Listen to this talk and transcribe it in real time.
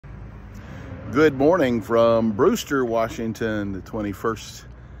Good morning from Brewster, Washington, the 21st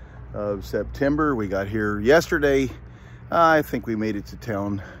of September. We got here yesterday. I think we made it to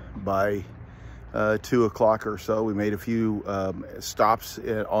town by 2 o'clock or so. We made a few stops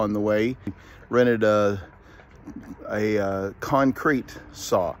on the way. Rented a concrete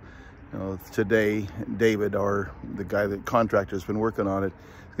saw. Today, David, the guy that contractor has been working on it,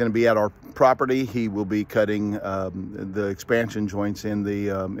 is going to be at our property. He will be cutting the expansion joints in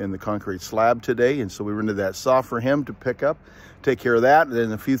the concrete slab today, and so we rented that saw for him to pick up, take care of that. And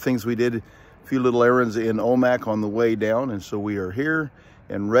then a few things we did, a few little errands in Omak on the way down, and so we are here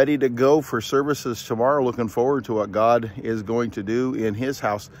and ready to go for services tomorrow. Looking forward to what God is going to do in His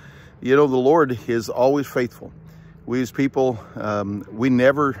house. You know, the Lord is always faithful. We as people, we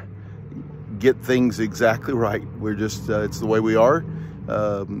never get things exactly right. We're just, it's the way we are.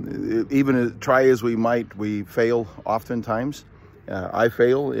 Even try as we might, we fail oftentimes. I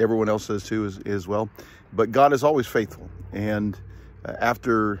fail, everyone else does too as well. But God is always faithful. And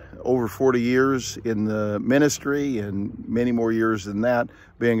after over 40 years in the ministry and many more years than that,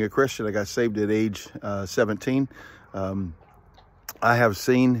 being a Christian, I got saved at age 17. I have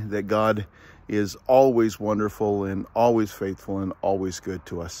seen that God is always wonderful and always faithful and always good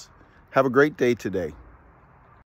to us. Have a great day today.